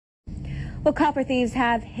Well, copper thieves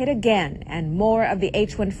have hit again, and more of the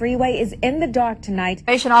H1 freeway is in the dark tonight.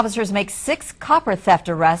 Station officers make 6 copper theft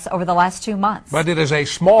arrests over the last 2 months. But it is a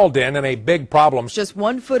small den and a big problem. Just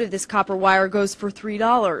 1 foot of this copper wire goes for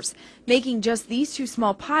 $3, making just these 2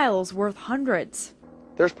 small piles worth hundreds.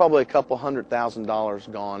 There's probably a couple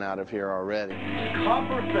 $100,000 gone out of here already.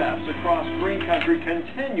 Copper thefts across green country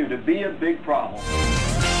continue to be a big problem.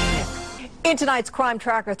 In tonight's Crime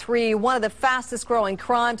Tracker 3, one of the fastest growing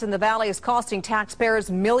crimes in the valley is costing taxpayers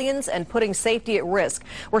millions and putting safety at risk.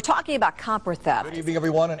 We're talking about copper theft. Good evening,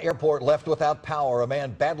 everyone. An airport left without power. A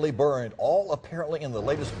man badly burned, all apparently in the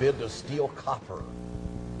latest bid to steal copper.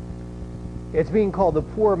 It's being called the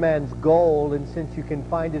poor man's gold, and since you can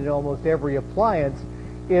find it in almost every appliance,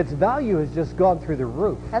 its value has just gone through the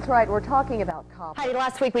roof. That's right. We're talking about copper. Heidi,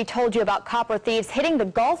 last week we told you about copper thieves hitting the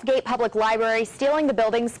Gulf Gate Public Library, stealing the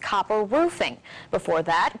building's copper roofing. Before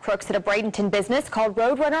that, crooks hit a Bradenton business called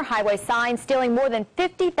Roadrunner Highway Signs, stealing more than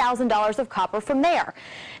 $50,000 of copper from there.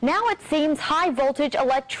 Now it seems high voltage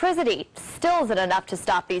electricity still isn't enough to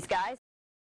stop these guys.